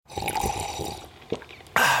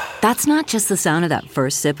That's not just the sound of that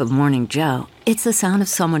first sip of Morning Joe. It's the sound of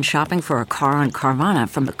someone shopping for a car on Carvana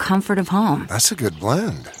from the comfort of home. That's a good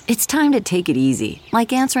blend. It's time to take it easy,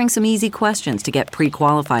 like answering some easy questions to get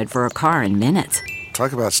pre-qualified for a car in minutes.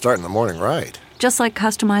 Talk about starting the morning right. Just like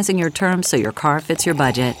customizing your terms so your car fits your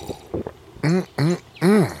budget.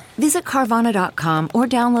 Visit Carvana.com or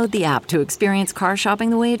download the app to experience car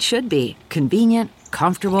shopping the way it should be. Convenient,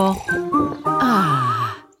 comfortable.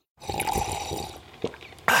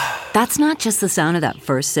 That's not just the sound of that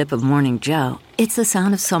first sip of Morning Joe. It's the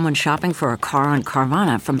sound of someone shopping for a car on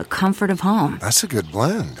Carvana from the comfort of home. That's a good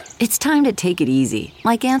blend. It's time to take it easy,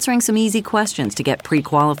 like answering some easy questions to get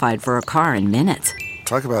pre-qualified for a car in minutes.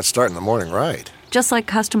 Talk about starting the morning right. Just like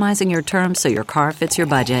customizing your terms so your car fits your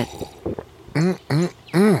budget.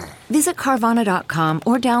 Visit Carvana.com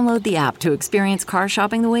or download the app to experience car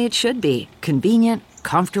shopping the way it should be. Convenient,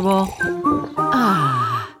 comfortable.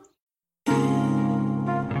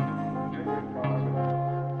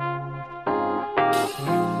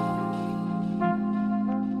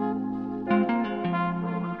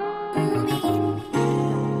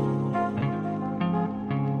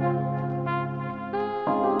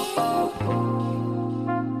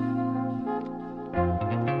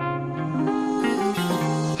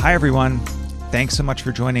 Hi, everyone. Thanks so much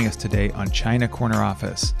for joining us today on China Corner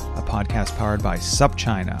Office, a podcast powered by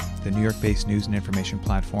SupChina, the New York-based news and information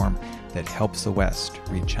platform that helps the West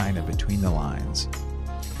read China between the lines.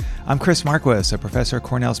 I'm Chris Marquis, a professor at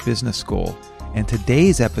Cornell's Business School, and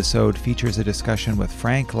today's episode features a discussion with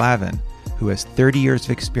Frank Lavin, who has 30 years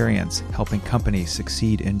of experience helping companies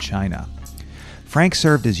succeed in China. Frank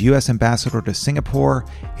served as U.S. Ambassador to Singapore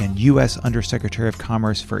and U.S. Undersecretary of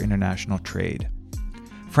Commerce for International Trade.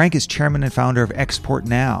 Frank is chairman and founder of Export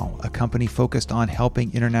Now, a company focused on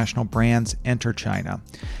helping international brands enter China.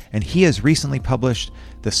 And he has recently published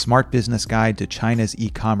The Smart Business Guide to China's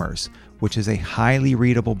E-Commerce, which is a highly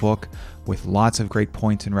readable book with lots of great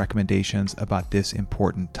points and recommendations about this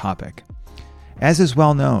important topic. As is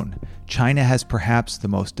well known, China has perhaps the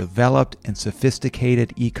most developed and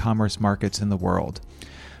sophisticated e-commerce markets in the world.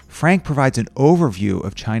 Frank provides an overview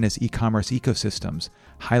of China's e-commerce ecosystems,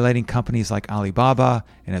 highlighting companies like Alibaba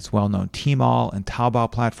and its well-known Tmall and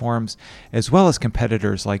Taobao platforms, as well as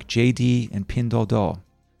competitors like JD and Pinduoduo.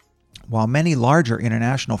 While many larger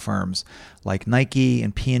international firms like Nike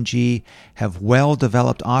and P&G have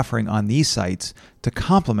well-developed offering on these sites to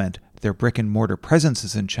complement their brick-and-mortar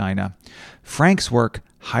presences in China, Frank's work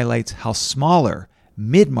highlights how smaller,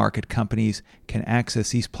 mid-market companies can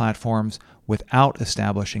access these platforms without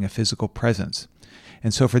establishing a physical presence.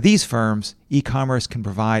 And so for these firms, e-commerce can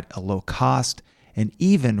provide a low-cost and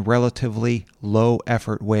even relatively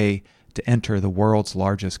low-effort way to enter the world's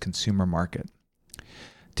largest consumer market.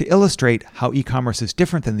 To illustrate how e-commerce is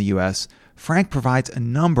different than the U.S., Frank provides a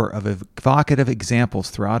number of evocative examples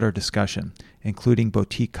throughout our discussion, including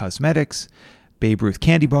boutique cosmetics, Babe Ruth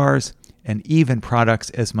candy bars, and even products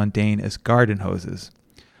as mundane as garden hoses.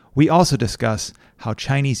 We also discuss how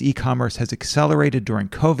Chinese e-commerce has accelerated during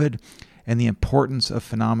COVID and the importance of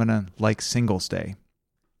phenomena like Singles' Day.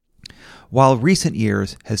 While recent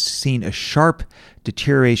years has seen a sharp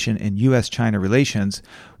deterioration in U.S.-China relations,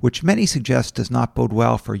 which many suggest does not bode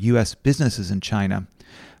well for U.S. businesses in China,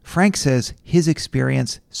 Frank says his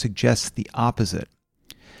experience suggests the opposite.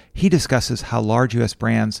 He discusses how large U.S.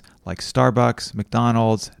 brands like Starbucks,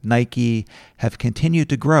 McDonald's, Nike have continued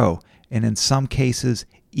to grow and in some cases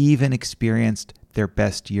even experienced their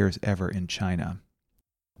best years ever in China.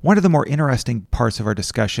 One of the more interesting parts of our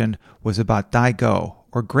discussion was about Daigou,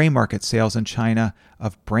 or gray market sales in China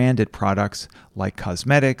of branded products like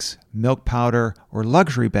cosmetics, milk powder, or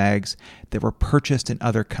luxury bags that were purchased in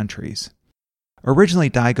other countries. Originally,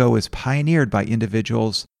 Daigou was pioneered by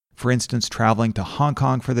individuals, for instance, traveling to Hong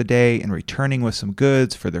Kong for the day and returning with some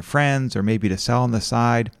goods for their friends or maybe to sell on the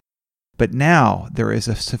side. But now there is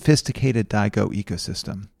a sophisticated Daigou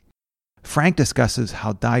ecosystem. Frank discusses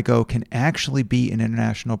how Daigou can actually be an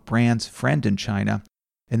international brand's friend in China,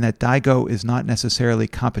 and that Daigou is not necessarily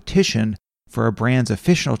competition for a brand's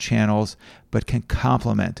official channels, but can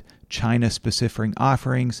complement China-specific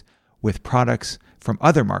offerings with products from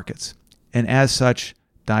other markets. And as such,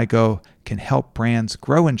 Daigou can help brands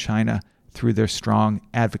grow in China through their strong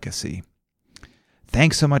advocacy.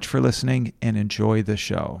 Thanks so much for listening and enjoy the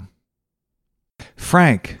show.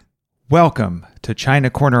 Frank, welcome to China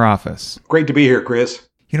Corner Office. Great to be here, Chris.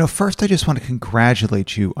 First I just want to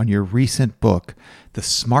congratulate you on your recent book, The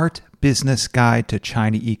Smart Business Guide to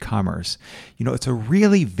China E-Commerce. It's a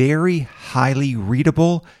really very highly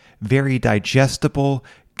readable, very digestible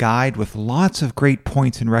guide with lots of great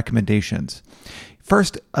points and recommendations.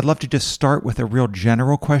 first, I'd love to just start with a real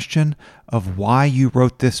general question of why you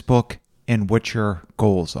wrote this book and what your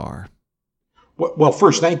goals are. Well,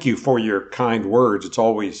 first, thank you for your kind words. It's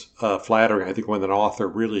always flattering, I think, when an author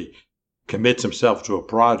really commits himself to a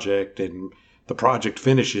project and the project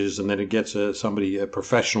finishes and then it gets a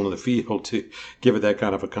professional in the field to give it that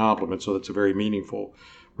kind of a compliment. So that's a very meaningful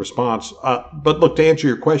response. But look, to answer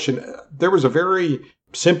your question, there was a very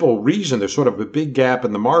simple reason. There's sort of a big gap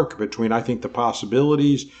in the market between, I think, the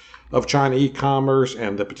possibilities of China e-commerce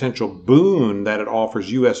and the potential boon that it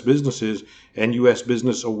offers U.S. businesses and U.S.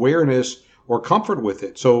 business awareness or comfort with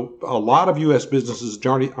it. So a lot of U.S. businesses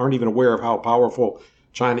aren't even aware of how powerful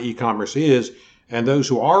China e-commerce is, and those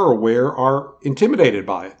who are aware are intimidated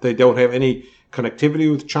by it. They don't have any connectivity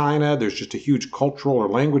with China. There's just a huge cultural or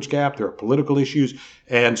language gap. There are political issues,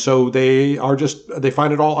 and so they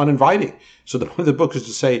find it all uninviting. So the point of the book is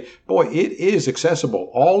to say, boy, it is accessible.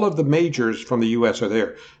 All of the majors from the U.S. are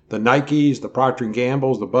there. The Nikes, the Procter &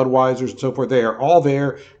 Gambles, the Budweisers, and so forth, they are all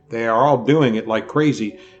there. They are all doing it like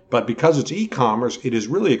crazy. But because it's e-commerce, it is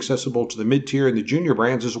really accessible to the mid-tier and the junior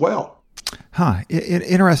brands as well.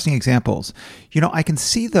 Interesting examples. I can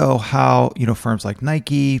see, though, how, firms like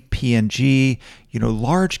Nike, P&G,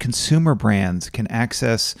 large consumer brands can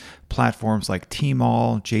access platforms like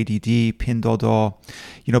Tmall, JDD, Pinduoduo,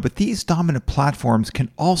 but these dominant platforms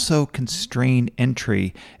can also constrain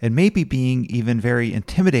entry and maybe being even very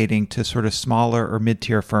intimidating to sort of smaller or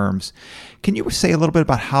mid-tier firms. Can you say a little bit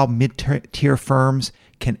about how mid-tier firms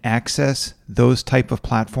can access those type of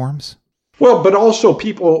platforms? Well, but also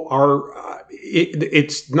people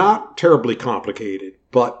it's not terribly complicated,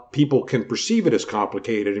 but people can perceive it as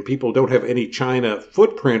complicated, and people don't have any China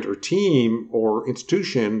footprint or team or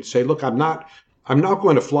institution say, look, I'm not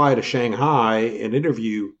going to fly to Shanghai and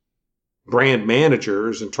interview brand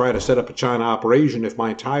managers and try to set up a China operation if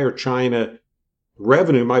my entire China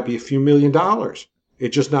revenue might be a few $1 million.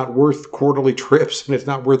 It's just not worth quarterly trips, and it's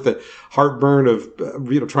not worth the heartburn of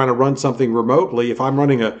trying to run something remotely. If I'm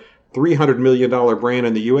running a $300 million brand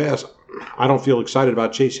in the U.S., I don't feel excited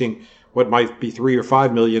about chasing what might be $3 or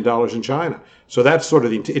 $5 million in China. So that's sort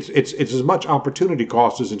of it's as much opportunity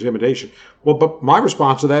cost as intimidation. Well, but my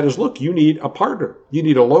response to that is, look, you need a partner. You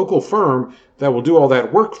need a local firm that will do all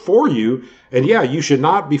that work for you. And yeah, you should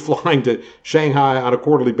not be flying to Shanghai on a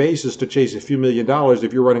quarterly basis to chase a few $1 million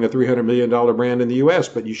if you're running a $300 million brand in the U.S.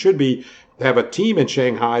 But you should have a team in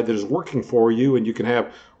Shanghai that is working for you, and you can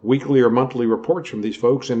have weekly or monthly reports from these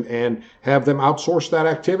folks and have them outsource that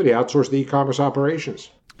activity, outsource the e-commerce operations.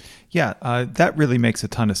 Yeah, that really makes a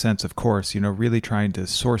ton of sense, of course, really trying to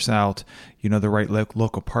source out, the right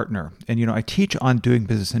local partner. And, I teach on doing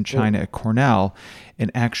business in China at Cornell, and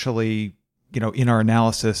actually, in our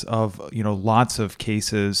analysis of, lots of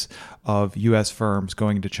cases of U.S. firms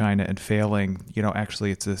going to China and failing,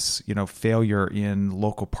 actually it's this, failure in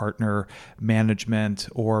local partner management,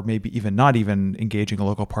 or maybe even not even engaging a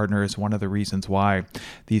local partner is one of the reasons why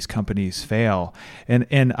these companies fail.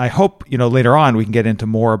 And I hope, later on we can get into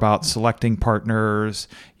more about selecting partners,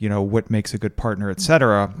 what makes a good partner, et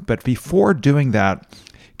cetera. But before doing that,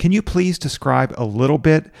 can you please describe a little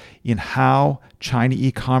bit in how China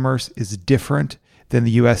e-commerce is different than the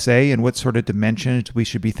USA and what sort of dimensions we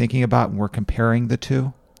should be thinking about when we're comparing the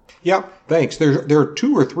two? Yeah, thanks. There are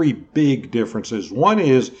two or three big differences. One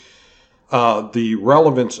is the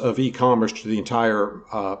relevance of e-commerce to the entire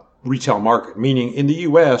retail market, meaning in the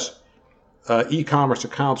U.S., e-commerce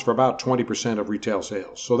accounts for about 20% of retail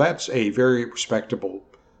sales. So that's a very respectable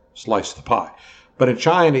slice of the pie. But in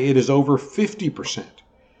China, it is over 50%.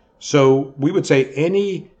 So we would say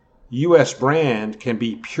any U.S. brand can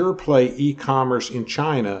be pure play e-commerce in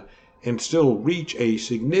China and still reach a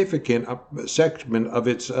significant segment of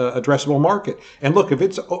its addressable market. And look, if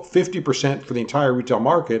it's 50% for the entire retail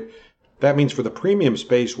market, that means for the premium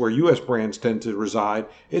space where U.S. brands tend to reside,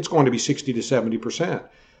 it's going to be 60 to 70%.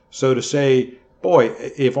 So to say, boy,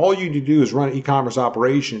 if all you need to do is run e-commerce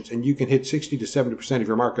operations and you can hit 60 to 70% of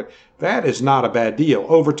your market, that is not a bad deal.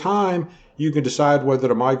 Over time, you can decide whether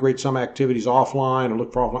to migrate some activities offline or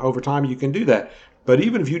look for offline. Over time, you can do that. But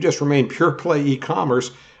even if you just remain pure play e-commerce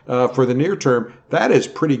for the near term, that is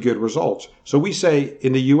pretty good results. So we say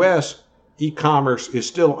in the U.S., e-commerce is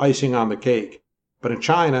still icing on the cake. But in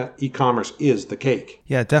China, e-commerce is the cake.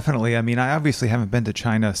 Yeah, definitely. I mean, I obviously haven't been to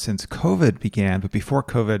China since COVID began, but before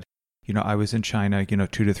COVID, I was in China, 2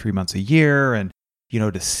 to 3 months a year, and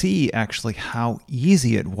to see actually how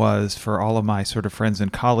easy it was for all of my sort of friends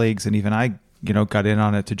and colleagues, and even I, got in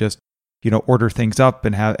on it to just, order things up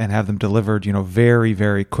and have them delivered, very,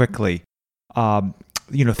 very quickly.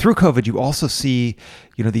 through COVID, you also see,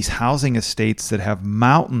 these housing estates that have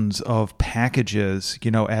mountains of packages,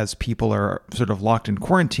 as people are sort of locked in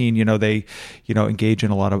quarantine, they, engage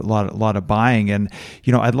in a lot of buying. And,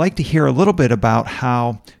 I'd like to hear a little bit about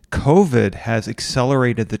how COVID has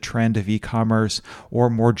accelerated the trend of e-commerce, or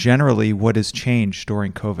more generally, what has changed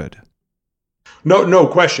during COVID. No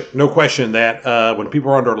question that when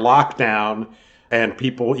people are under lockdown, and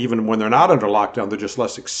people, even when they're not under lockdown, they're just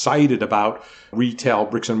less excited about retail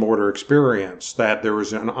bricks and mortar experience, that there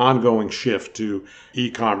is an ongoing shift to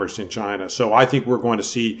e-commerce in China. So I think we're going to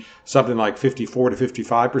see something like 54 to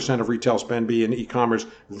 55% of retail spend be in e-commerce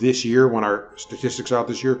this year when our statistics are out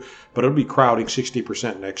this year, but it'll be crowding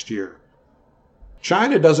 60% next year.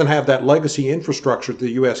 China doesn't have that legacy infrastructure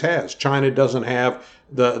the U.S. has. China doesn't have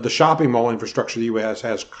the shopping mall infrastructure the U.S.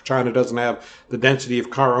 has. China doesn't have the density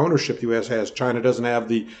of car ownership the U.S. has. China doesn't have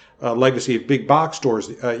the legacy of big box stores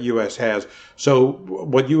the U.S. has. So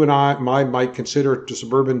what you and I might consider to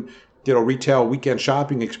suburban retail weekend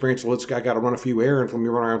shopping experience, I got to run a few errands when we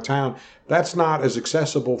run around town, that's not as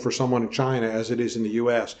accessible for someone in China as it is in the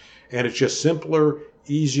U.S. And it's just simpler,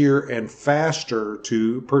 easier, and faster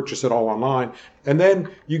to purchase it all online. And then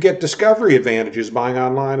you get discovery advantages buying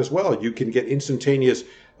online as well. You can get instantaneous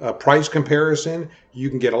price comparison. You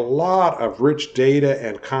can get a lot of rich data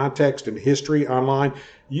and context and history online.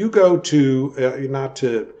 You go to, not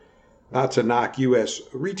to knock U.S.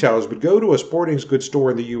 retailers, but go to a sporting goods store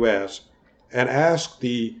in the U.S. and ask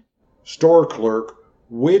the store clerk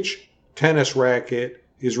which tennis racket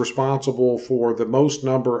is responsible for the most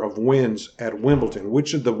number of wins at Wimbledon,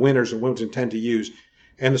 which of the winners in Wimbledon tend to use,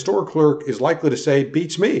 and the store clerk is likely to say,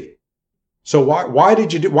 beats me. So why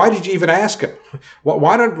did you even ask him?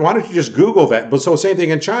 Why don't you just Google that? But so same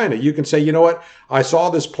thing in China. You can say, you know what? I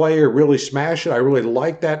saw this player really smash it. I really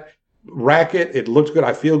like that racket. It looks good.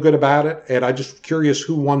 I feel good about it. And I'm just curious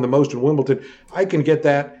who won the most in Wimbledon. I can get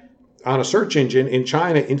that on a search engine in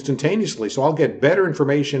China instantaneously. So I'll get better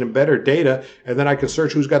information and better data, and then I can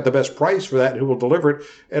search who's got the best price for that and who will deliver it.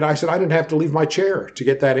 And I said, I didn't have to leave my chair to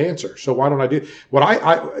get that answer. So why don't I do what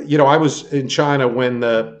I was in China when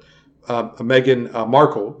Meghan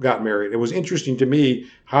Markle got married. It was interesting to me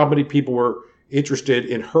how many people were interested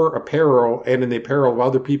in her apparel and in the apparel of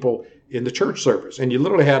other people in the church service. And you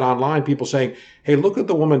literally had online people saying, hey, look at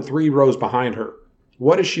the woman 3 rows behind her.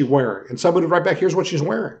 What is she wearing? And somebody would write back, here's what she's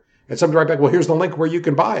wearing. And somebody would write back, well, here's the link where you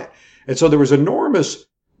can buy it. And so there was enormous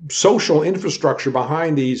social infrastructure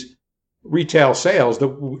behind these retail sales that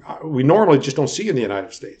we normally just don't see in the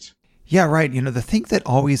United States. Yeah, right. The thing that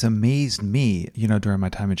always amazed me, during my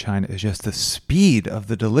time in China is just the speed of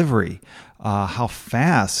the delivery, how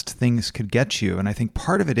fast things could get you. And I think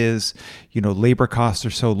part of it is, labor costs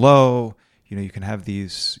are so low. You can have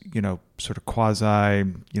these, sort of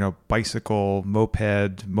quasi, bicycle,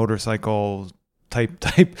 moped, motorcycle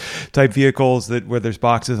type vehicles where there's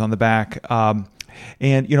boxes on the back.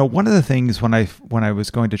 And one of the things when I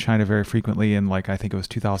was going to China very frequently in I think it was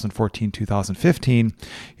 2014, 2015,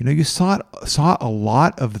 you saw a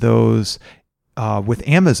lot of those with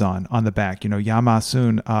Amazon on the back,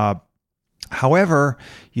 Yamasun. However,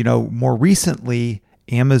 more recently,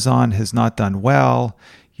 Amazon has not done well.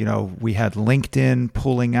 We had LinkedIn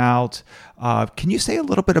pulling out. Can you say a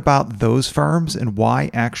little bit about those firms and why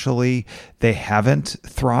actually they haven't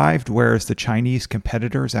thrived, whereas the Chinese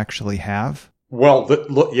competitors actually have? Well,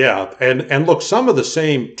 look, some of the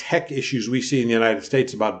same tech issues we see in the United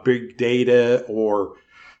States about big data or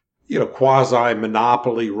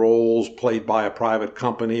quasi-monopoly roles played by a private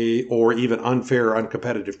company, or even unfair,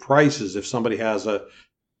 uncompetitive prices. If somebody has a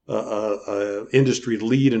industry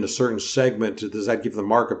lead in a certain segment, does that give the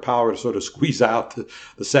market power to sort of squeeze out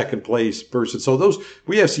the second place person? So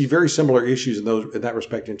we see very similar issues in that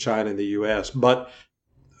respect in China and the U.S. But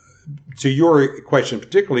to your question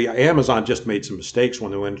particularly, Amazon just made some mistakes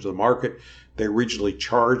when they went into the market. They originally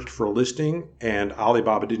charged for a listing, and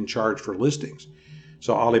Alibaba didn't charge for listings.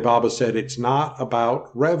 So Alibaba said it's not about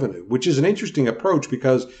revenue, which is an interesting approach,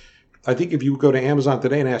 because I think if you go to Amazon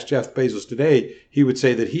today and ask Jeff Bezos today, he would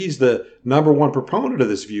say that he's the number one proponent of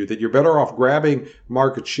this view, that you're better off grabbing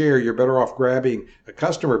market share, you're better off grabbing a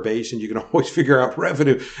customer base, and you can always figure out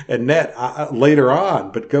revenue and net later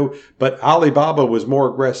on. But Alibaba was more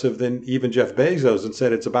aggressive than even Jeff Bezos and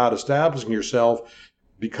said it's about establishing yourself,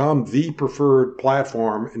 become the preferred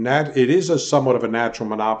platform, and that it is somewhat of a natural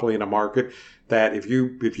monopoly in a market. That if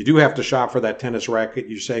you do have to shop for that tennis racket,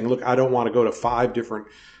 you're saying, look, I don't want to go to 5 different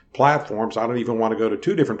platforms. I don't even want to go to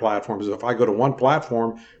 2 different platforms. If I go to one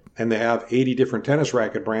platform and they have 80 different tennis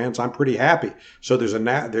racket brands, I'm pretty happy. So there's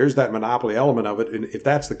that monopoly element of it. And if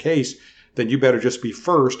that's the case, then you better just be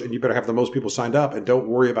first, and you better have the most people signed up, and don't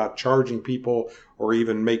worry about charging people or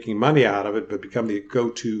even making money out of it, but become the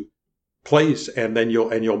go-to place, and then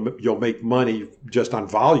you'll make money just on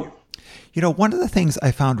volume. One of the things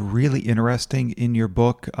I found really interesting in your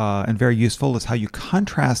book and very useful is how you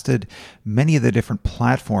contrasted many of the different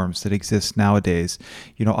platforms that exist nowadays.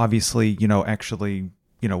 Obviously,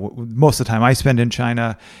 most of the time I spend in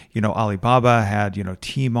China, Alibaba had,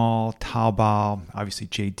 Tmall, Taobao, obviously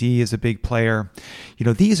JD is a big player.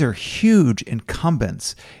 These are huge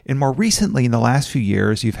incumbents. And more recently, in the last few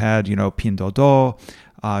years, you've had, Pinduoduo,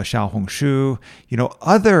 Xiaohongshu,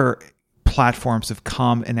 other platforms have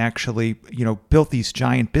come and actually, built these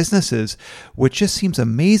giant businesses, which just seems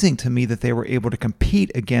amazing to me that they were able to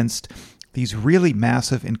compete against these really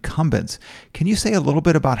massive incumbents. Can you say a little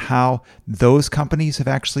bit about how those companies have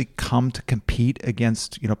actually come to compete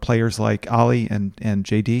against, players like Ali and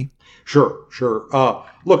JD? Sure.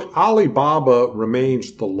 Look, Alibaba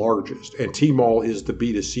remains the largest, and Tmall is the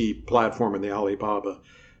B2C platform in the Alibaba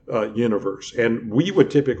universe. And we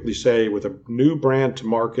would typically say, with a new brand to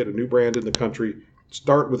market, a new brand in the country,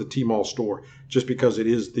 start with a Tmall store, just because it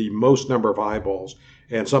is the most number of eyeballs,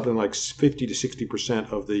 and something like 50 to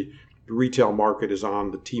 60% of the retail market is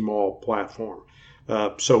on the Tmall platform.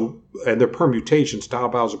 And they're permutations.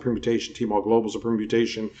 Taobao's a permutation, Tmall Global's a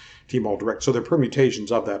permutation, Tmall Direct. So they're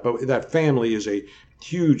permutations of that. But that family is a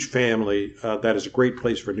huge family that is a great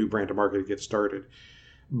place for a new brand to market to get started.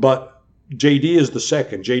 But JD is the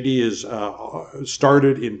second. JD is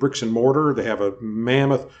started in bricks and mortar. They have a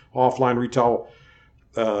mammoth offline retail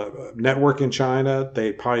network in China.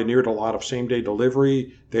 They pioneered a lot of same-day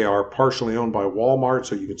delivery. They are partially owned by Walmart,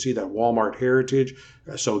 so you can see that Walmart heritage.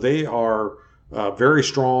 So they are very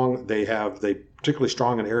strong. They particularly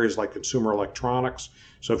strong in areas like consumer electronics.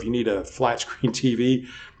 So if you need a flat screen TV,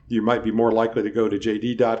 you might be more likely to go to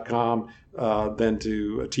JD.com than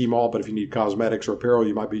to Tmall. But if you need cosmetics or apparel,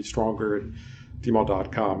 you might be stronger at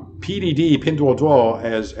Tmall.com. PDD, Pinduoduo,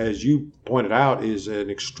 as you pointed out, is an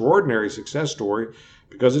extraordinary success story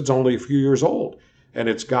because it's only a few years old, and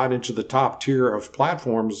it's gotten into the top tier of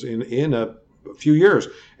platforms in a few years.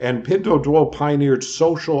 And Pinduoduo pioneered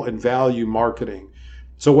social and value marketing.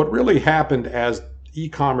 So what really happened as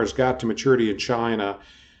e-commerce got to maturity in China,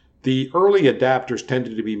 the early adapters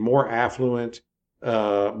tended to be more affluent,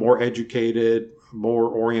 more educated, more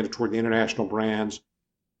oriented toward the international brands.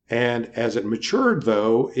 And as it matured,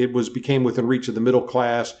 though, it became within reach of the middle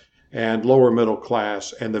class and lower middle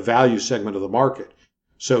class and the value segment of the market.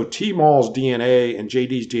 So Tmall's DNA and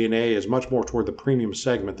JD's DNA is much more toward the premium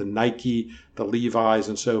segment, the Nike, the Levi's,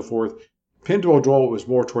 and so forth. Pinduoduo was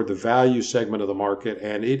more toward the value segment of the market,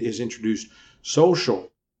 and it has introduced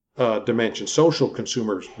social dimension, social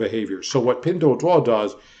consumer behavior. So what Pinduoduo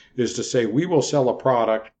does is to say, we will sell a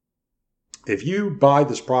product. If you buy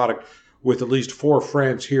this product with at least 4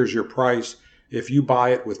 friends, here's your price. If you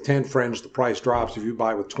buy it with 10 friends, the price drops. If you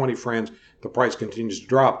buy it with 20 friends, the price continues to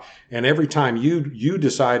drop. And every time you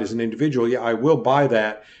decide as an individual, yeah, I will buy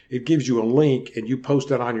that, it gives you a link, and you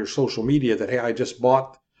post it on your social media that, hey, I just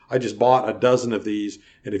bought a dozen of these,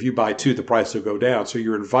 and if you buy 2, the price will go down. So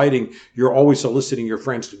you're always soliciting your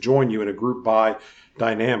friends to join you in a group buy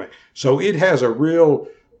dynamic. So it has a real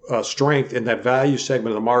strength in that value segment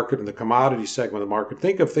of the market and the commodity segment of the market.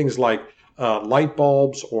 Think of things like light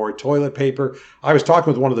bulbs or toilet paper. I was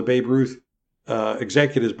talking with one of the Babe Ruth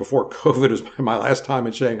executives before COVID. It was my last time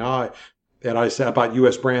in Shanghai, and I said about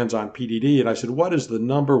U.S. brands on PDD, and I said, what is the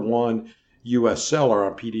number one U.S. seller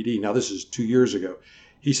on PDD? Now, this is 2 years ago.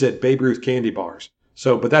 He said Babe Ruth candy bars.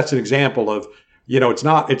 So, but that's an example of, it's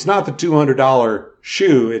not the $200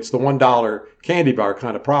 shoe, it's the $1 candy bar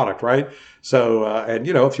kind of product, right? So, and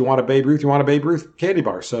if you want a Babe Ruth, you want a Babe Ruth candy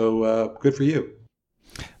bar. So, good for you.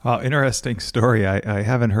 Wow, interesting story. I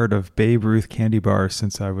haven't heard of Babe Ruth candy bars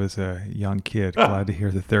since I was a young kid. Glad to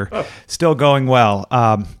hear that they're still going well.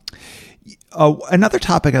 Another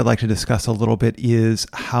topic I'd like to discuss a little bit is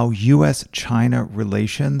how U.S.-China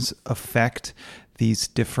relations affect these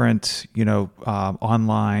different,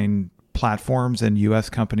 online platforms and U.S.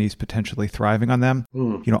 companies potentially thriving on them.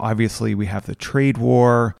 Obviously we have the trade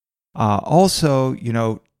war. Also,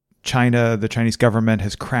 China, the Chinese government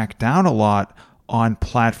has cracked down a lot on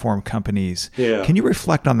platform companies. Yeah. Can you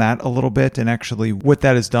reflect on that a little bit and actually what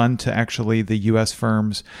that has done to actually the U.S.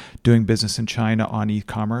 firms doing business in China on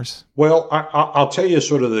e-commerce? Well, I'll tell you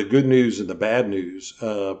sort of the good news and the bad news.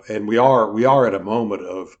 And we are at a moment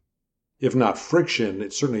of, if not friction,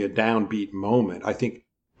 it's certainly a downbeat moment. I think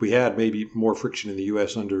we had maybe more friction in the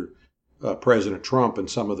U.S. under President Trump, and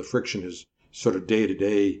some of the friction is sort of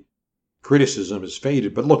day-to-day criticism has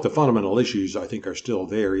faded. But look, the fundamental issues, I think, are still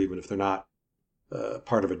there, even if they're not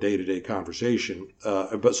part of a day-to-day conversation.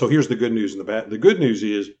 But so here's the good news and the bad. The good news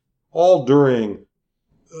is all during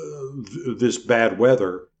this bad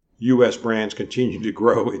weather, U.S. brands continue to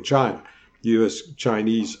grow in China.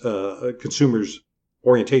 Chinese consumers'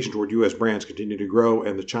 orientation toward U.S. brands continue to grow,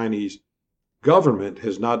 and the Chinese government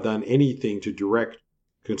has not done anything to direct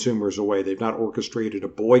consumers away. They've not orchestrated a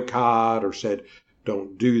boycott or said,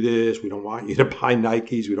 don't do this. We don't want you to buy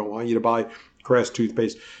Nikes. We don't want you to buy Crest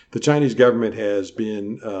toothpaste. The Chinese government has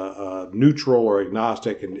been neutral or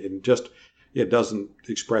agnostic and just it doesn't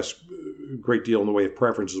express a great deal in the way of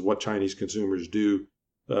preferences of what Chinese consumers do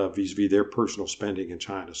vis-a-vis their personal spending in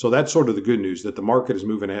China. So that's sort of the good news, that the market is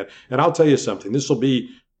moving ahead. And I'll tell you something. This will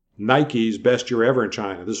be Nike's best year ever in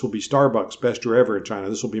China. This will be Starbucks' best year ever in China.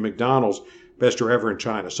 This will be McDonald's best year ever in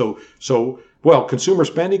China. Well, consumer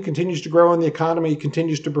spending continues to grow and the economy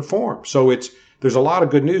continues to perform. So there's a lot of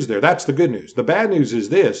good news there. That's the good news. The bad news is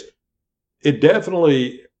this. It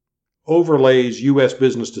definitely overlays U.S.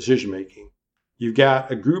 business decision making. You've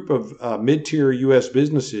got a group of mid-tier U.S.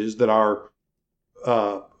 businesses that are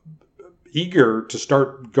eager to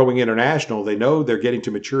start going international. They know they're getting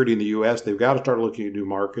to maturity in the U.S. They've got to start looking at new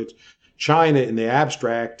markets. China, in the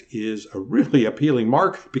abstract, is a really appealing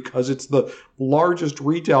market because it's the largest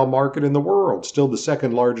retail market in the world, still the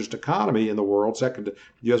second largest economy in the world, second to the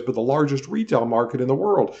U.S., but the largest retail market in the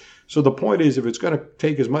world. So the point is, if it's going to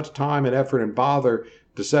take as much time and effort and bother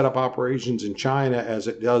to set up operations in China as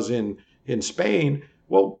it does in Spain,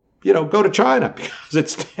 well, go to China because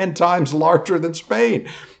it's 10 times larger than Spain.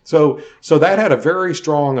 So that had a very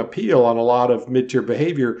strong appeal on a lot of mid-tier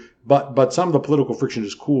behavior, but some of the political friction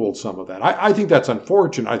has cooled some of that. I think that's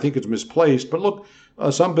unfortunate. I think it's misplaced. But look,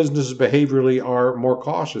 some businesses behaviorally are more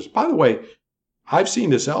cautious. By the way, I've seen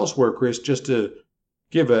this elsewhere, Chris, just to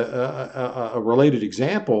give a related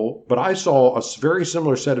example, but I saw a very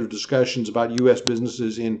similar set of discussions about U.S.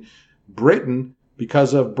 businesses in Britain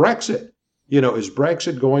because of Brexit. Is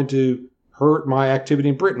Brexit going to hurt my activity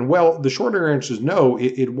in Britain? Well, the shorter answer is no,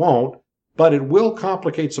 it won't, but it will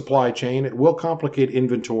complicate supply chain. It will complicate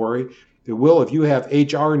inventory. It will, if you have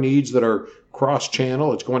HR needs that are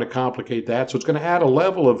cross-channel, it's going to complicate that. So it's going to add a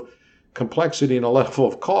level of complexity and a level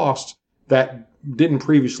of cost that didn't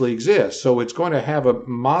previously exist. So it's going to have a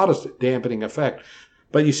modest dampening effect.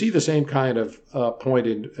 But you see the same kind of point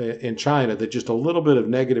in China, that just a little bit of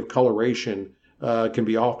negative coloration can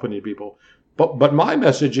be off-putting to people. But my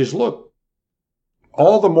message is, look,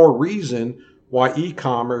 all the more reason why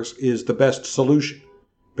e-commerce is the best solution,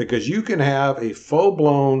 because you can have a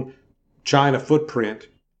full-blown China footprint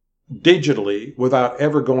digitally without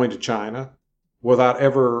ever going to China, without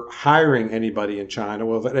ever hiring anybody in China,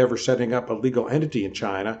 without ever setting up a legal entity in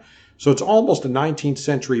China. So it's almost a 19th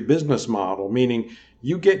century business model, meaning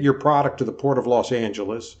you get your product to the Port of Los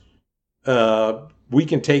Angeles. We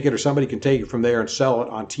can take it, or somebody can take it from there and sell it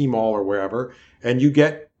on Tmall or wherever, and you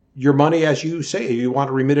get your money as you say. If you want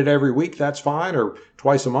to remit it every week, that's fine, or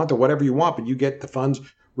twice a month, or whatever you want, but you get the funds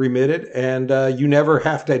remitted, and you never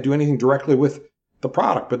have to do anything directly with the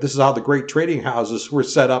product. But this is how the great trading houses were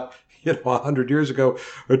set up 100 years ago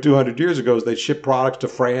or 200 years ago, is they ship products to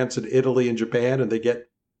France and Italy and Japan, and they get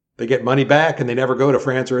money back, and they never go to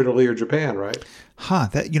France or Italy or Japan, right?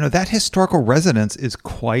 That historical resonance is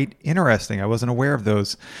quite interesting. I wasn't aware of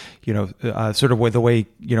those, sort of the way,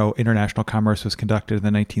 international commerce was conducted in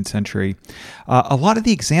the 19th century. A lot of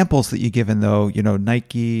the examples that you given, though,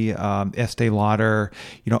 Nike, Estee Lauder,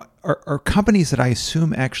 are companies that I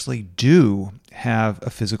assume actually do have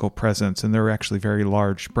a physical presence, and they're actually very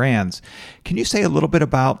large brands. Can you say a little bit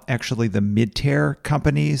about actually the mid-tier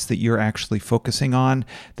companies that you're actually focusing on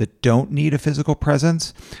that don't need a physical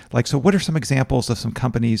presence? So what are some examples of some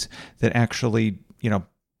companies that actually,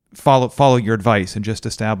 follow your advice and just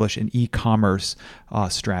establish an e-commerce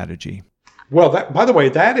strategy? Well, by the way,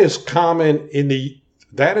 that is common in the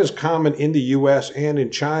U.S. and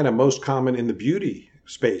in China, most common in the beauty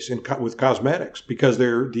space with cosmetics, because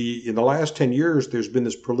in the last 10 years, there's been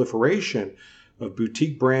this proliferation of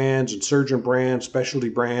boutique brands and surgeon brands, specialty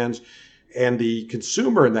brands, and the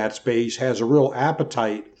consumer in that space has a real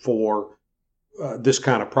appetite for this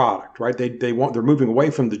kind of product, right? They're moving away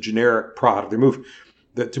from the generic product.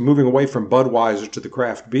 They're moving away from Budweiser to the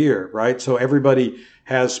craft beer, right? So everybody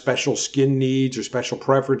has special skin needs or special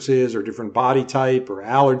preferences or different body type or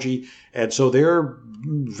allergy. And so they're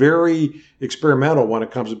very experimental when it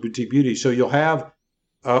comes to boutique beauty. So you'll have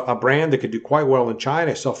a brand that could do quite well in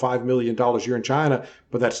China, sell $5 million a year in China,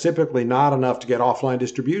 but that's typically not enough to get offline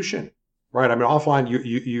distribution, right? I mean, offline,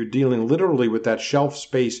 you're dealing literally with that shelf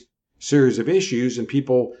space series of issues, and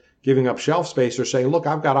people giving up shelf space are saying, look,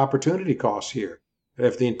 I've got opportunity costs here. And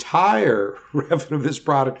if the entire revenue of this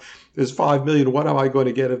product is $5 million, what am I going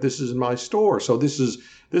to get if this is in my store? So this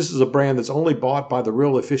is a brand that's only bought by the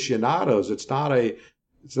real aficionados. It's not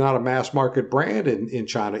a mass market brand in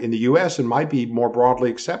China. In the U.S., it might be more broadly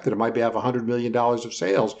accepted. It might have $100 million of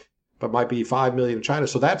sales, but might be $5 million in China.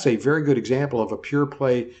 So that's a very good example of a pure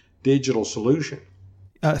play digital solution.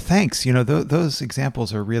 Thanks. Those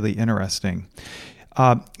examples are really interesting.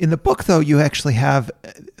 In the book, though, you actually have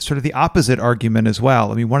sort of the opposite argument as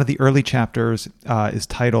well. I mean, one of the early chapters is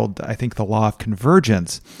titled, I think, The Law of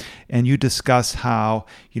Convergence. And you discuss how,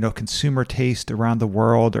 consumer taste around the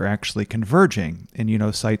world are actually converging. And,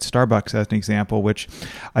 cite Starbucks as an example, which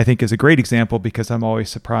I think is a great example because I'm always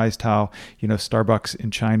surprised how, Starbucks in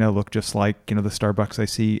China look just like, the Starbucks I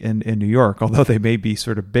see in New York, although they may be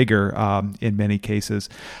sort of bigger in many cases.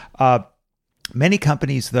 Many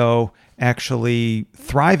companies, though, actually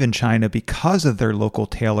thrive in China because of their local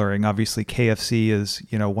tailoring. Obviously, KFC is,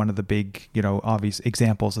 one of the big, obvious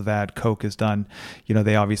examples of that. Coke has done,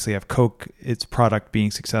 they obviously have Coke, its product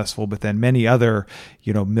being successful, but then many other,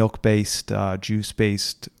 milk-based,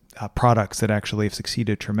 juice-based products that actually have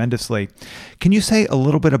succeeded tremendously. Can you say a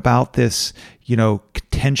little bit about this,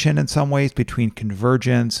 tension in some ways between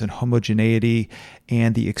convergence and homogeneity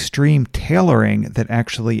and the extreme tailoring that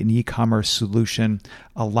actually an e-commerce solution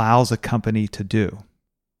allows a company to do?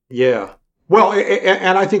 Yeah. Well,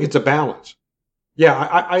 and I think it's a balance. Yeah,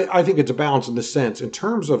 I think it's a balance in this sense. In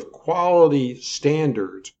terms of quality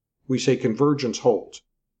standards, we say convergence holds,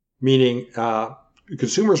 meaning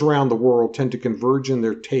consumers around the world tend to converge in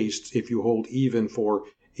their tastes if you hold even for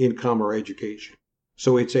income or education.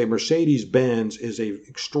 So it's a Mercedes-Benz is a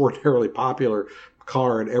extraordinarily popular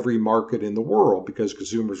car in every market in the world because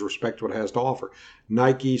consumers respect what it has to offer.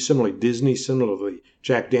 Nike, similarly, Disney, similarly,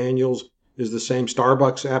 Jack Daniels is the same,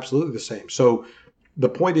 Starbucks, absolutely the same. So the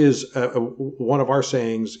point is, one of our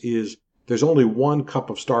sayings is there's only one cup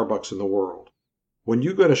of Starbucks in the world. When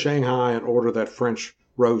you go to Shanghai and order that French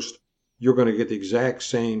roast, you're going to get the exact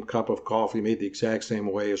same cup of coffee made the exact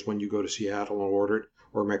same way as when you go to Seattle and order it,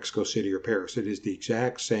 or Mexico City or Paris. It is the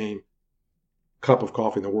exact same cup of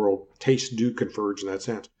coffee in the world. Tastes do converge in that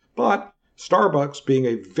sense. But Starbucks, being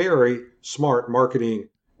a very smart marketing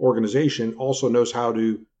organization, also knows how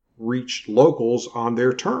to reach locals on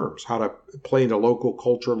their terms, how to play into local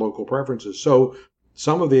culture, local preferences. So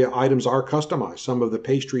some of the items are customized. Some of the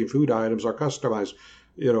pastry and food items are customized,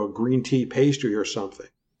 green tea pastry or something,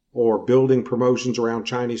 or building promotions around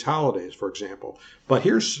Chinese holidays, for example. But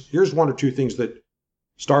here's one or two things that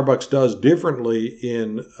Starbucks does differently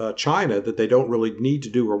in China that they don't really need to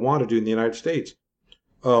do or want to do in the United States.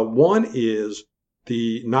 One is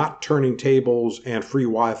the not turning tables and free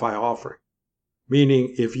Wi-Fi offering.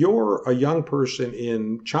 Meaning, if you're a young person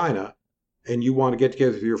in China and you want to get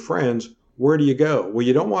together with your friends, where do you go? Well,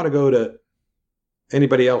 you don't want to go to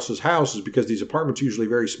anybody else's houses because these apartments are usually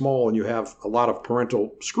very small and you have a lot of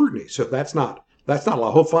parental scrutiny. So that's not a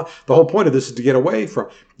lot of fun. The whole point of this is to get away from.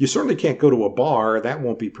 You certainly can't go to a bar. That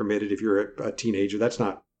won't be permitted if you're a teenager. That's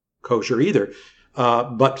not kosher either.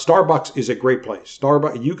 But Starbucks is a great place.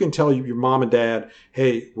 Starbucks, you can tell your mom and dad,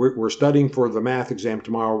 hey, we're studying for the math exam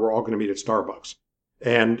tomorrow. We're all going to meet at Starbucks.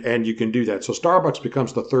 And you can do that. So Starbucks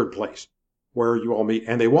becomes the third place where you all meet.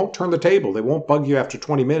 And they won't turn the table. They won't bug you after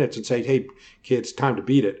 20 minutes and say, hey, kids, time to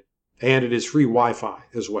beat it. And it is free Wi-Fi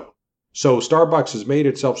as well. So Starbucks has made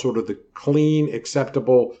itself sort of the clean,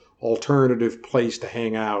 acceptable, alternative place to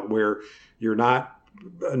hang out where you're not,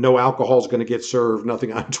 no alcohol is going to get served,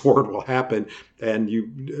 nothing untoward will happen, and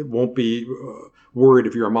you won't be worried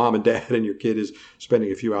if you're a mom and dad and your kid is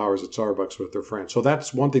spending a few hours at Starbucks with their friends. So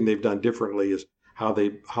that's one thing they've done differently is how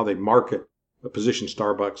they market, position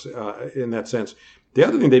Starbucks in that sense. The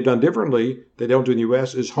other thing they've done differently, they don't do in the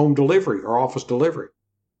U.S., is home delivery or office delivery.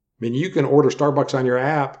 I mean, you can order Starbucks on your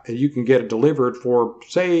app and you can get it delivered for,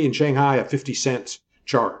 say, in Shanghai, a 50 cents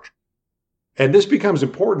charge. And this becomes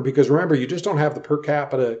important because, remember, you just don't have the per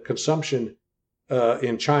capita consumption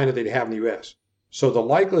in China that you have in the U.S. So the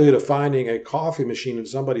likelihood of finding a coffee machine in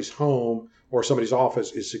somebody's home or somebody's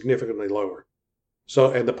office is significantly lower.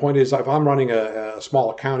 So, and the point is, if I'm running a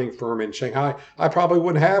small accounting firm in Shanghai, I probably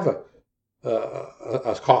wouldn't have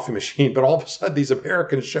a coffee machine, but all of a sudden these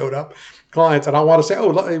Americans showed up, clients, and I want to say,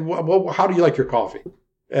 well, how do you like your coffee?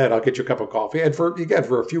 And I'll get you a cup of coffee. And for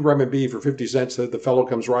a few renminbi, for 50 cents, the fellow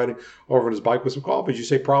comes riding over on his bike with some coffee. You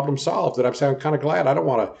say, problem solved. And I'm saying, I'm kind of glad. I don't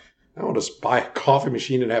want to buy a coffee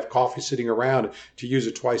machine and have coffee sitting around to use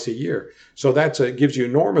it twice a year. So it gives you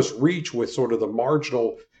enormous reach with sort of the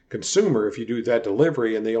marginal consumer if you do that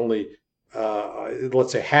delivery, and they only,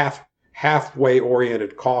 let's say, half halfway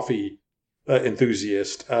oriented coffee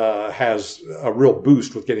enthusiast has a real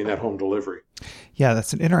boost with getting that home delivery. Yeah,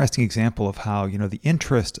 that's an interesting example of how, the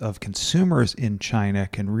interest of consumers in China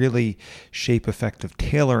can really shape effective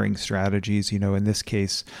tailoring strategies, in this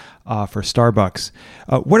case, for Starbucks.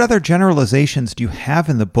 What other generalizations do you have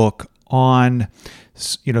in the book on,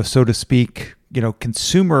 so to speak,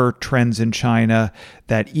 consumer trends in China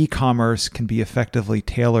that e-commerce can be effectively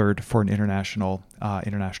tailored for an international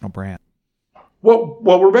brand? Well,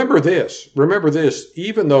 remember this.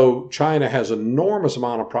 Even though China has an enormous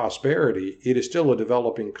amount of prosperity, it is still a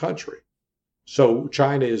developing country. So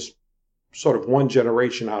China is sort of one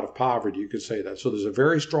generation out of poverty, you could say that. So there's a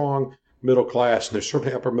very strong middle class, and there's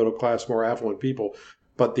certainly upper middle class, more affluent people.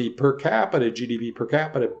 But the per capita GDP, per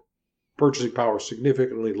capita purchasing power is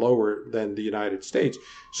significantly lower than the United States.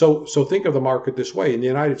 So think of the market this way. In the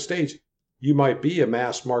United States, you might be a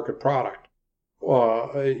mass market product.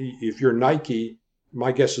 If you're Nike,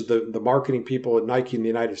 my guess is the marketing people at Nike in the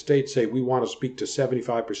United States say we want to speak to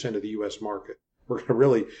 75% of the U.S. market. We're going to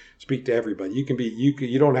really speak to everybody.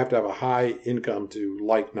 You don't have to have a high income to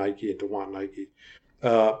like Nike and to want Nike.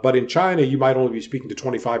 But in China, you might only be speaking to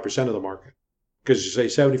 25% of the market because you say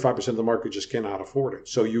 75% of the market just cannot afford it.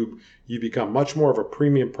 So you become much more of a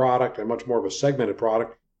premium product and much more of a segmented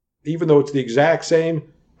product, even though it's the exact same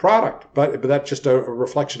product, but that's just a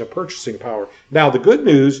reflection of purchasing power. Now, the good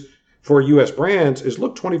news for U.S. brands is,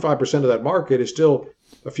 look, 25% of that market is still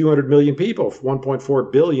a few hundred million people,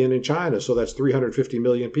 1.4 billion in China, so that's 350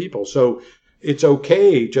 million people. So it's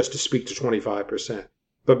okay just to speak to 25%.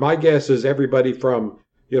 But my guess is everybody from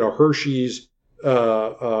Hershey's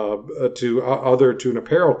to an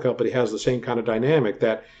apparel company has the same kind of dynamic,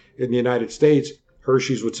 that in the United States,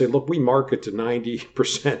 Hershey's would say, look, we market to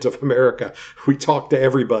 90% of America. We talk to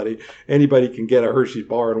everybody. Anybody can get a Hershey's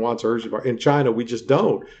bar and wants a Hershey's bar. In China, we just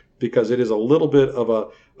don't, because it is a little bit of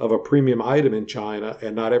a premium item in China,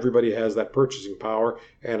 and not everybody has that purchasing power.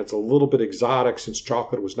 And it's a little bit exotic since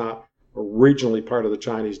chocolate was not originally part of the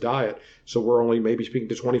Chinese diet. So we're only maybe speaking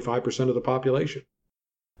to 25% of the population.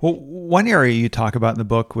 Well, one area you talk about in the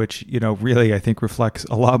book, which, really I think reflects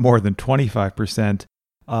a lot more than 25%,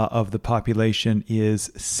 of the population, is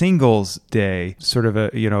Singles Day, sort of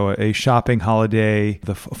a shopping holiday,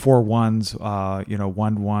 the 4 ones,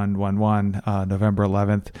 1111, November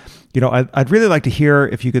 11th. I'd really like to hear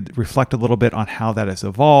if you could reflect a little bit on how that has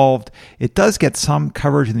evolved. It does get some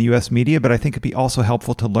coverage in the U.S. media, but I think it'd be also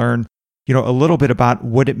helpful to learn, a little bit about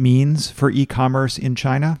what it means for e-commerce in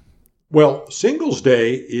China. Well, Singles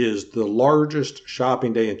Day is the largest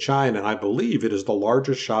shopping day in China, and I believe it is the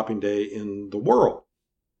largest shopping day in the world.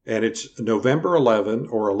 And it's November 11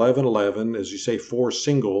 or 11/11, as you say, 4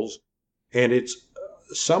 singles. And it's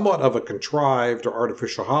somewhat of a contrived or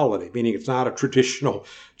artificial holiday, meaning it's not a traditional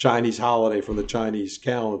Chinese holiday from the Chinese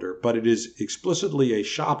calendar, but it is explicitly a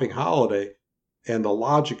shopping holiday. And the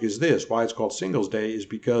logic is this: why it's called Singles Day is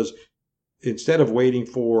because instead of waiting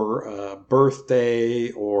for a birthday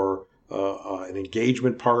or an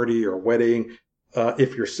engagement party or a wedding,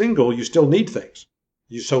 if you're single, you still need things.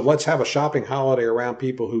 So let's have a shopping holiday around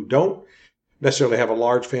people who don't necessarily have a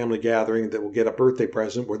large family gathering that will get a birthday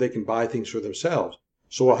present where they can buy things for themselves.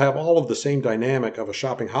 So we'll have all of the same dynamic of a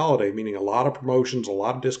shopping holiday, meaning a lot of promotions, a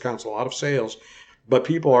lot of discounts, a lot of sales, but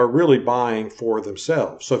people are really buying for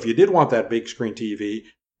themselves. So if you did want that big screen TV,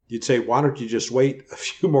 you'd say, why don't you just wait a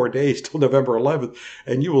few more days till November 11th,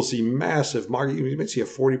 and you will see massive market. You may see a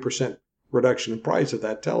 40% reduction in price of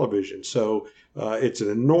that television. So it's an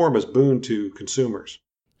enormous boon to consumers.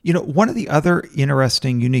 One of the other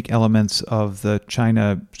interesting, unique elements of the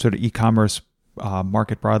China sort of e-commerce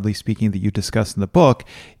market, broadly speaking, that you discuss in the book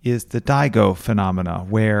is the Daigou phenomena,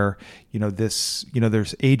 where,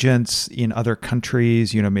 there's agents in other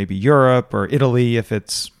countries, maybe Europe or Italy, if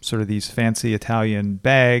it's sort of these fancy Italian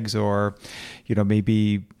bags, or,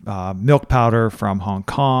 maybe milk powder from Hong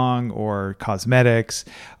Kong or cosmetics,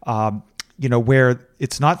 where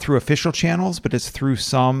it's not through official channels, but it's through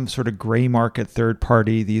some sort of gray market third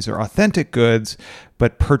party. These are authentic goods,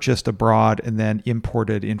 but purchased abroad and then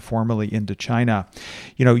imported informally into China.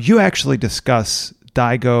 You actually discuss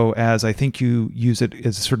Daigou as, I think you use it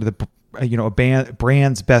as sort of the a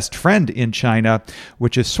brand's best friend in China,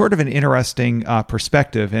 which is sort of an interesting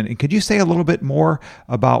perspective. And could you say a little bit more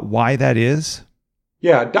about why that is?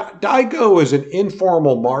 Yeah, Daigou is an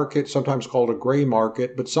informal market, sometimes called a gray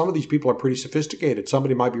market, but some of these people are pretty sophisticated.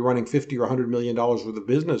 Somebody might be running $50 or $100 million worth of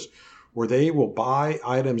business where they will buy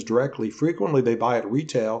items directly. Frequently, they buy at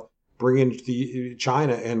retail, bring it into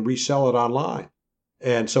China, and resell it online.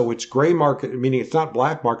 And so it's gray market, meaning it's not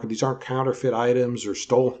black market. These aren't counterfeit items or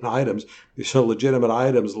stolen items. These are legitimate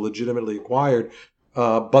items, legitimately acquired,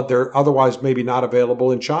 but they're otherwise maybe not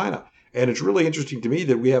available in China. And it's really interesting to me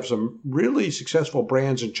that we have some really successful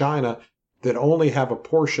brands in China that only have a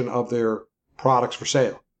portion of their products for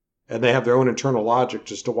sale. And they have their own internal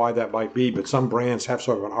logic as to why that might be. But some brands have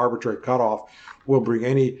sort of an arbitrary cutoff. We'll bring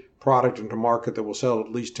any product into market that will sell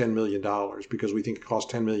at least $10 million because we think it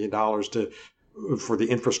costs $10 million for the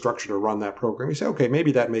infrastructure to run that program. You say, okay,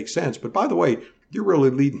 maybe that makes sense. But by the way, you're really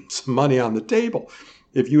leaving some money on the table.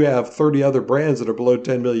 If you have 30 other brands that are below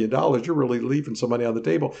 $10 million, you're really leaving some money on the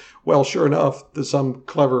table. Well, sure enough, some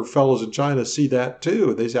clever fellows in China see that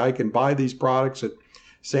too. They say, I can buy these products at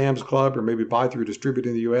Sam's Club or maybe buy through a distributor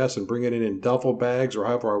in the U.S. and bring it in duffel bags or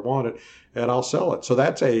however I want it, and I'll sell it. So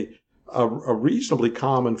that's a reasonably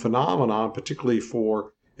common phenomenon, particularly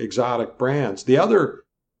for exotic brands. The other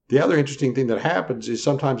interesting thing that happens is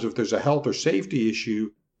sometimes if there's a health or safety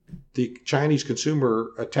issue, the Chinese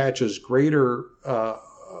consumer attaches greater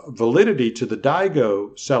validity to the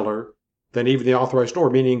Daigou seller than even the authorized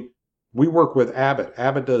store, meaning we work with Abbott.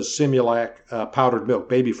 Abbott does Similac powdered milk,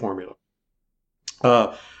 baby formula.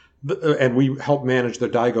 And we help manage their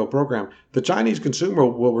Daigou program. The Chinese consumer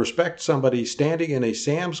will respect somebody standing in a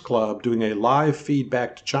Sam's Club doing a live feed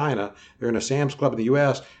back to China. They're in a Sam's Club in the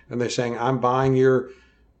U.S. and they're saying, I'm buying your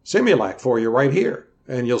Similac for you right here.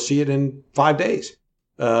 And you'll see it in 5 days.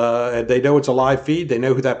 And they know it's a live feed. They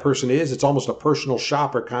know who that person is. It's almost a personal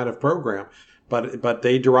shopper kind of program. But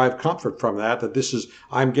they derive comfort from that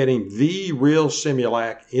I'm getting the real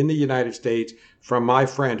Similac in the United States from my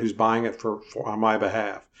friend who's buying it for on my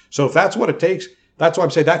behalf. So if that's what it takes, that's why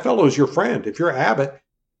I'm saying that fellow is your friend. If you're Abbott,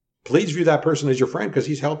 please view that person as your friend because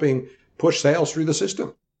he's helping push sales through the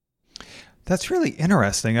system. That's really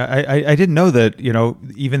interesting. I didn't know that,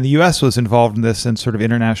 even the U.S. was involved in this and sort of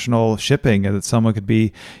international shipping, and that someone could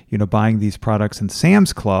be, buying these products in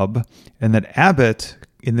Sam's Club, and that Abbott,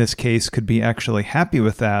 in this case, could be actually happy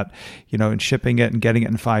with that, and shipping it and getting it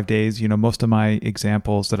in 5 days. Most of my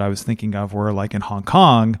examples that I was thinking of were like in Hong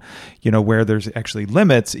Kong, where there's actually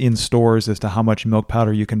limits in stores as to how much milk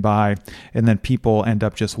powder you can buy. And then people end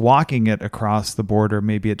up just walking it across the border.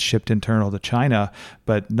 Maybe it's shipped internal to China,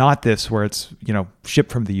 but not this where it's,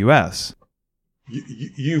 shipped from the U.S.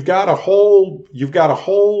 You've got a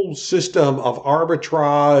whole system of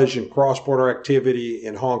arbitrage and cross-border activity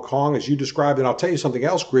in Hong Kong, as you described. And I'll tell you something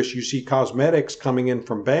else, Chris. You see cosmetics coming in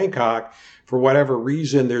from Bangkok for whatever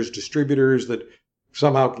reason. There's distributors that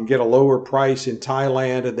somehow can get a lower price in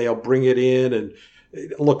Thailand, and they'll bring it in. And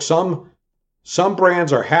look, some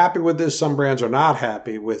brands are happy with this. Some brands are not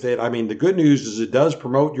happy with it. I mean, the good news is it does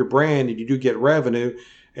promote your brand, and you do get revenue.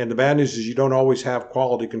 And the bad news is you don't always have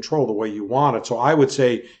quality control the way you want it. So I would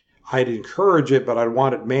say I'd encourage it, but I'd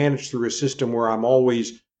want it managed through a system where I'm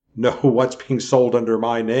always know what's being sold under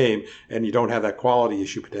my name, and you don't have that quality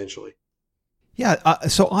issue potentially. Yeah.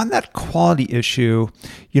 So on that quality issue,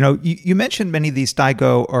 you mentioned many of these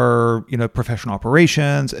Daigou are, professional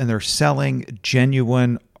operations, and they're selling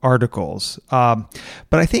genuine articles. But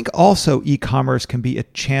I think also e-commerce can be a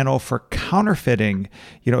channel for counterfeiting,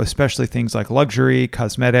 especially things like luxury,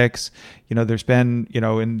 cosmetics. There's been,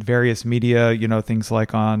 in various media, things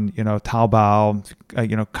like on,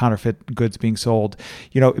 Taobao, counterfeit goods being sold.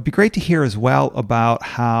 It'd be great to hear as well about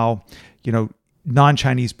how,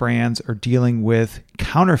 non-Chinese brands are dealing with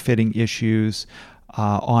counterfeiting issues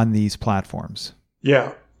on these platforms.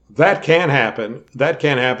 Yeah. That can happen.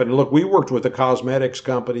 Look, we worked with a cosmetics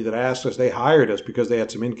company that asked us, they hired us because they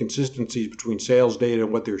had some inconsistencies between sales data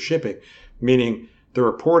and what they're shipping, meaning the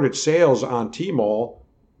reported sales on Tmall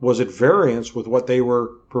was at variance with what they were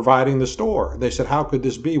providing the store. They said, how could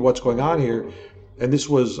this be? What's going on here? And this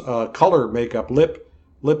was color makeup, lip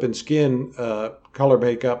and skin color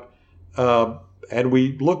makeup. And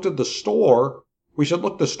we looked at the store. We said,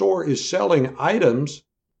 look, the store is selling items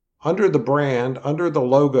under the brand, under the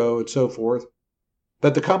logo, and so forth,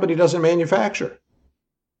 that the company doesn't manufacture.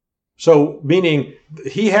 So, meaning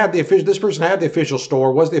this person had the official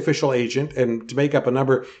store, was the official agent, and to make up a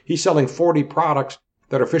number, he's selling 40 products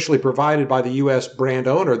that are officially provided by the U.S. brand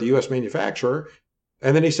owner, the U.S. manufacturer.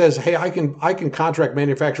 And then he says, hey, I can contract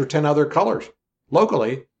manufacture 10 other colors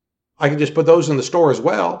locally. I can just put those in the store as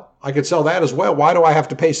well. I could sell that as well. Why do I have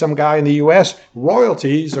to pay some guy in the U.S.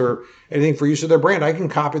 royalties or anything for use of their brand? I can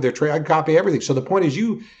copy their trade. I can copy everything. So the point is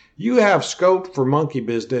you have scope for monkey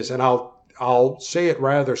business. And I'll say it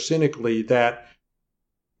rather cynically that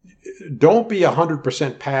don't be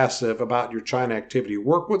 100% passive about your China activity.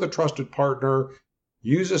 Work with a trusted partner.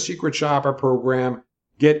 Use a secret shopper program.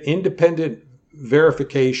 Get independent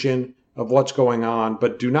verification. of what's going on,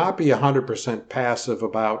 but do not be 100% passive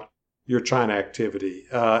about your China activity.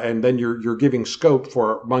 And then you're giving scope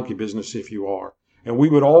for monkey business if you are. And we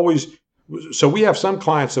would always, so we have some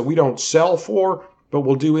clients that we don't sell for, but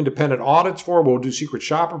we'll do independent audits for, we'll do secret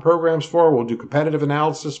shopper programs for, we'll do competitive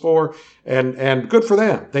analysis for, and good for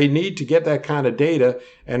them. They need to get that kind of data.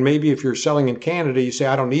 And maybe if you're selling in Canada, you say,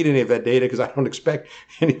 I don't need any of that data because I don't expect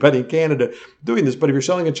anybody in Canada doing this. But if you're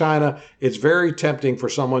selling in China, it's very tempting for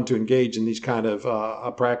someone to engage in these kind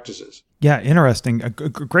of practices. Yeah, interesting.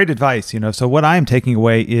 Great advice. So what I'm taking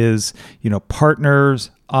away is, partners,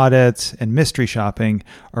 audits, and mystery shopping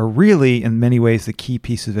are really, in many ways, the key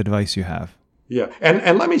pieces of advice you have. Yeah.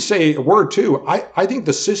 And let me say a word too. I think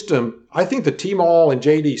the system, I think the Tmall and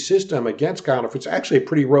JD system against counterfeits is actually a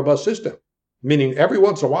pretty robust system. Meaning every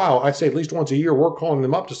once in a while, I say at least once a year, we're calling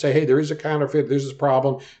them up to say, hey, there is a counterfeit, there's this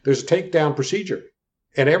problem, there's a takedown procedure.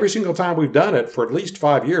 And every single time we've done it for at least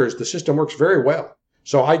 5 years, the system works very well.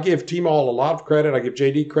 So I give Tmall a lot of credit. I give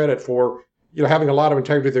JD credit for, having a lot of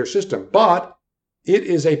integrity with their system, but it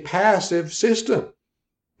is a passive system.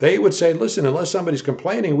 They would say, listen, unless somebody's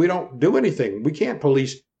complaining, we don't do anything. We can't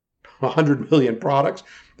police 100 million products.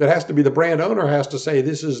 That has to be the brand owner has to say,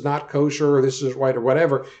 this is not kosher or this is right or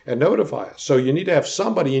whatever, and notify us. So you need to have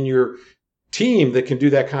somebody in your team that can do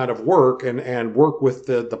that kind of work and work with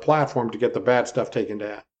the platform to get the bad stuff taken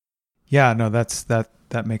down. Yeah, no,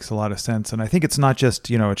 that makes a lot of sense. And I think it's not just,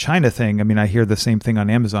 a China thing. I mean, I hear the same thing on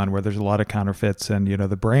Amazon where there's a lot of counterfeits and,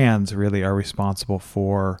 the brands really are responsible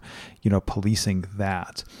for, policing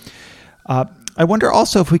that. I wonder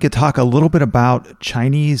also if we could talk a little bit about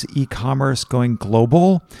Chinese e-commerce going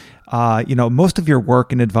global. Most of your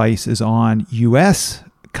work and advice is on U.S.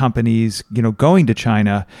 companies, going to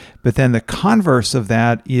China, but then the converse of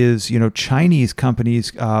that is, Chinese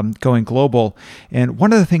companies going global. And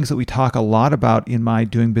one of the things that we talk a lot about in my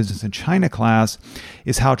Doing Business in China class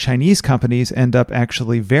is how Chinese companies end up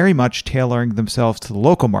actually very much tailoring themselves to the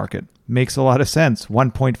local market. Makes a lot of sense.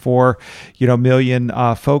 1.4, million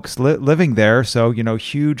folks living there. So,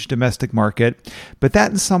 huge domestic market. But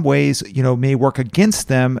that in some ways, may work against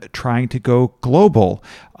them trying to go global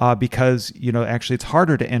because, actually it's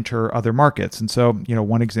harder to enter other markets. And so,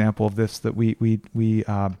 one example of this that we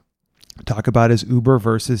talk about is Uber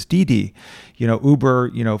versus Didi.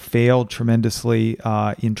 Uber, failed tremendously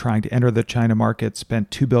in trying to enter the China market, spent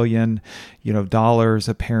 $2 billion, dollars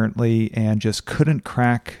apparently, and just couldn't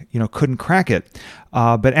crack it.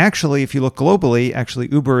 But actually, if you look globally,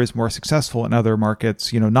 actually Uber is more successful in other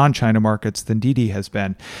markets, non-China markets than Didi has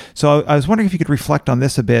been. So I was wondering if you could reflect on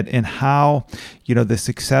this a bit and how, the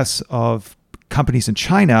success of companies in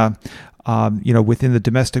China within the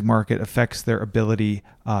domestic market affects their ability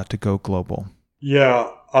to go global.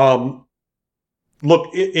 Yeah.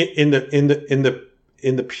 Look, in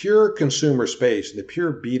the pure consumer space, in the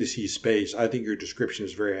pure B2C space, I think your description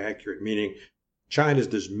is very accurate. Meaning, China's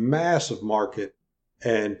this massive market,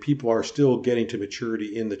 and people are still getting to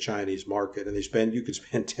maturity in the Chinese market, and you could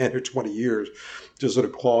spend 10 or 20 years just sort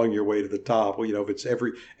of clawing your way to the top. Well, if it's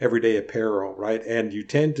everyday apparel, right? And you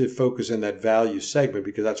tend to focus in that value segment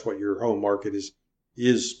because that's what your home market is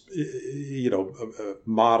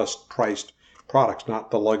modest priced products, not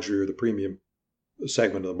the luxury or the premium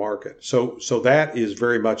segment of the market. So that is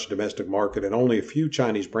very much a domestic market, and only a few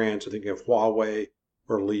Chinese brands, I think of Huawei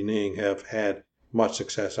or Li Ning, have had much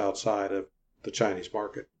success outside of the Chinese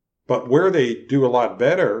market. But where they do a lot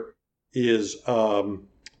better is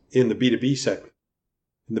in the B2B segment,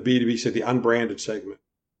 the unbranded segment.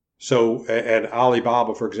 So, and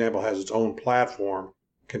Alibaba, for example, has its own platform,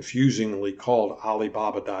 confusingly called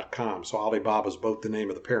Alibaba.com. So Alibaba is both the name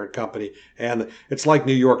of the parent company and it's like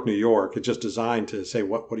New York, New York. It's just designed to say,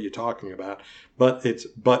 what are you talking about? But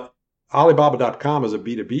Alibaba.com is a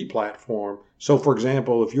B2B platform. So, for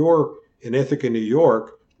example, if you're in Ithaca, New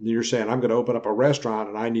York, and you're saying, I'm going to open up a restaurant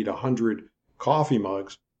and I need 100 coffee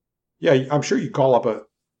mugs. Yeah, I'm sure you call up a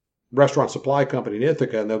restaurant supply company in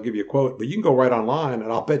Ithaca and they'll give you a quote, but you can go right online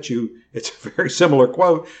and I'll bet you it's a very similar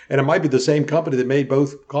quote. And it might be the same company that made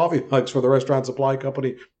both coffee mugs for the restaurant supply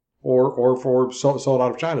company or for sold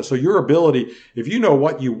out of China. So your ability, if you know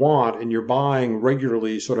what you want and you're buying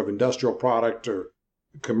regularly sort of industrial product or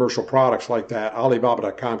commercial products like that,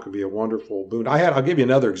 Alibaba.com could be a wonderful boon. I'll give you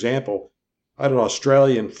another example. I had an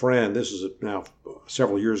Australian friend, this is now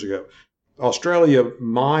several years ago. Australia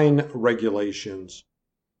mine regulations,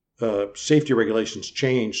 safety regulations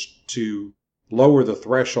changed to lower the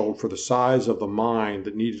threshold for the size of the mine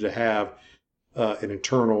that needed to have an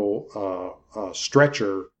internal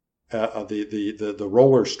stretcher, the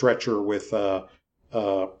roller stretcher with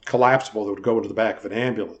collapsible that would go into the back of an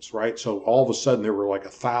ambulance, right? So all of a sudden there were like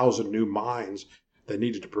 1,000 new mines that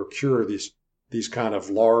needed to procure these kind of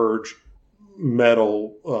large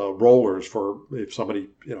metal rollers for if somebody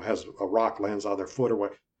has a rock lands on their foot or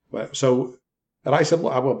what. So, and I said,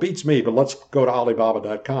 well, it beats me, but let's go to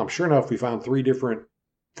Alibaba.com. Sure enough, we found 3 different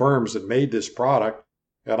firms that made this product.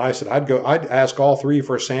 And I said, I'd ask all 3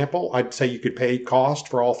 for a sample. I'd say you could pay cost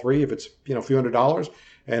for all 3 if it's, a few $100s,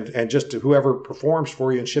 and just to whoever performs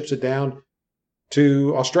for you and ships it down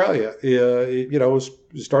to Australia, is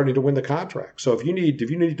starting to win the contract. So if you need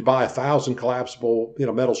to buy 1,000 collapsible,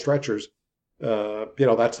 metal stretchers,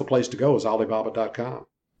 that's the place to go is Alibaba.com.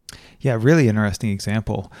 Yeah, really interesting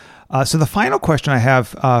example. So the final question I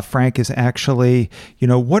have, Frank, is actually,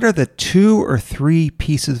 what are the 2 or 3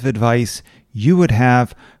 pieces of advice you would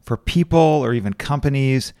have for people or even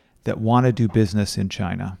companies that want to do business in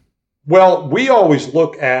China? Well, we always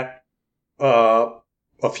look at a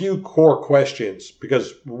few core questions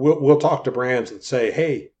because we'll talk to brands that say,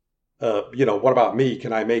 hey, what about me?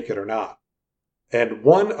 Can I make it or not? And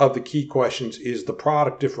one of the key questions is the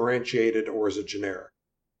product differentiated or is it generic?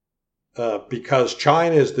 Because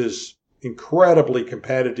China is this incredibly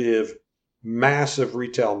competitive, massive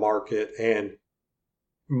retail market, and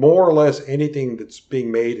more or less anything that's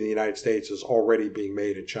being made in the United States is already being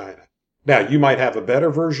made in China. Now, you might have a better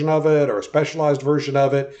version of it or a specialized version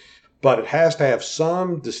of it, but it has to have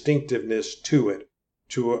some distinctiveness to it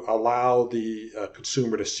to allow the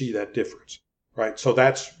consumer to see that difference, right? So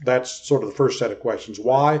that's sort of the first set of questions.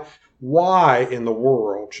 Why in the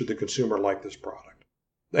world should the consumer like this product?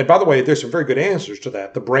 And by the way, there's some very good answers to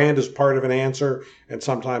that. The brand is part of an answer, and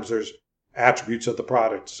sometimes there's attributes of the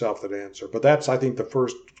product itself that answer. But that's, I think, the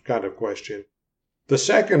first kind of question. The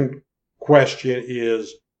second question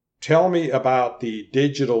is, tell me about the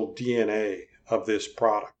digital DNA of this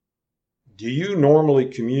product. Do you normally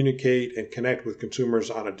communicate and connect with consumers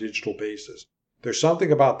on a digital basis? There's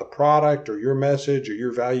something about the product or your message or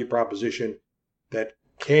your value proposition that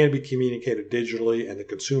can be communicated digitally, and the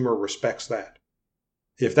consumer respects that.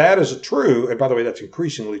 If that is true, and by the way, that's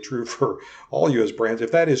increasingly true for all U.S. brands,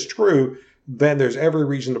 if that is true, then there's every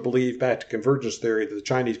reason to believe, back to convergence theory, that the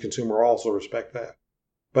Chinese consumer also respect that.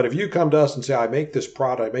 But if you come to us and say, I make this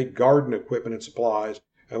product, I make garden equipment and supplies,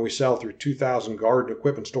 and we sell through 2,000 garden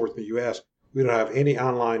equipment stores in the U.S., we don't have any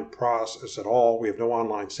online process at all. We have no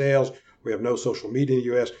online sales. We have no social media in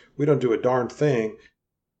the U.S. We don't do a darn thing.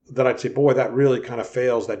 That I'd say, boy, that really kind of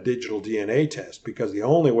fails that digital DNA test, because the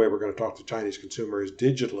only way we're going to talk to the Chinese consumer is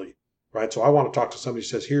digitally, right? So I want to talk to somebody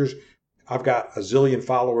who says, I've got a zillion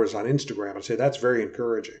followers on Instagram. I'd say, that's very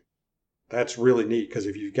encouraging. That's really neat, because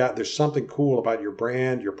if there's something cool about your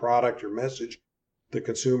brand, your product, your message, the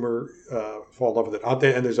consumer fall in love with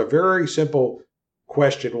it. And there's a very simple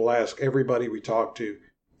question we'll ask everybody we talk to.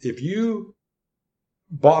 If you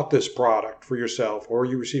bought this product for yourself or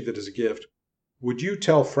you received it as a gift, would you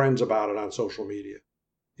tell friends about it on social media?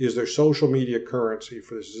 Is there social media currency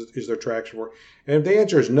for this? Is there traction for it? And if the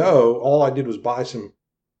answer is no, all I did was buy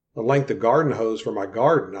a length of garden hose for my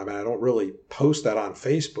garden. I mean, I don't really post that on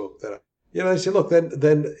Facebook. They say, look,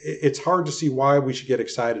 then it's hard to see why we should get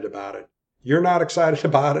excited about it. You're not excited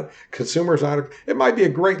about it. Consumers aren't. It might be a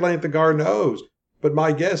great length of garden hose, but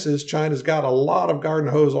my guess is China's got a lot of garden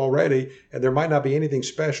hose already, and there might not be anything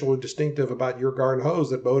special or distinctive about your garden hose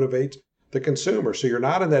that motivates the consumer. So you're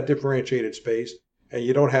not in that differentiated space, and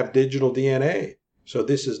you don't have digital DNA. So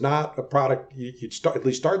this is not a product you'd at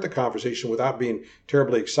least start the conversation without being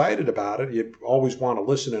terribly excited about it. You always want to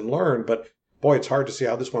listen and learn, but boy, it's hard to see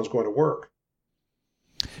how this one's going to work.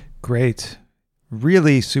 Great.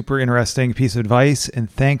 Really super interesting piece of advice, and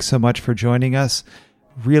thanks so much for joining us.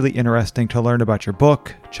 Really interesting to learn about your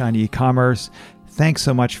book, China e-commerce. Thanks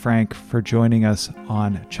so much, Frank, for joining us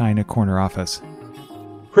on China Corner Office.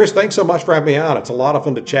 Chris, thanks so much for having me on. It's a lot of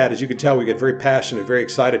fun to chat. As you can tell, we get very passionate, very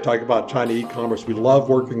excited talking about China e-commerce. We love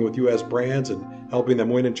working with U.S. brands and helping them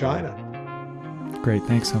win in China. Great.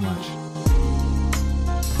 Thanks so much.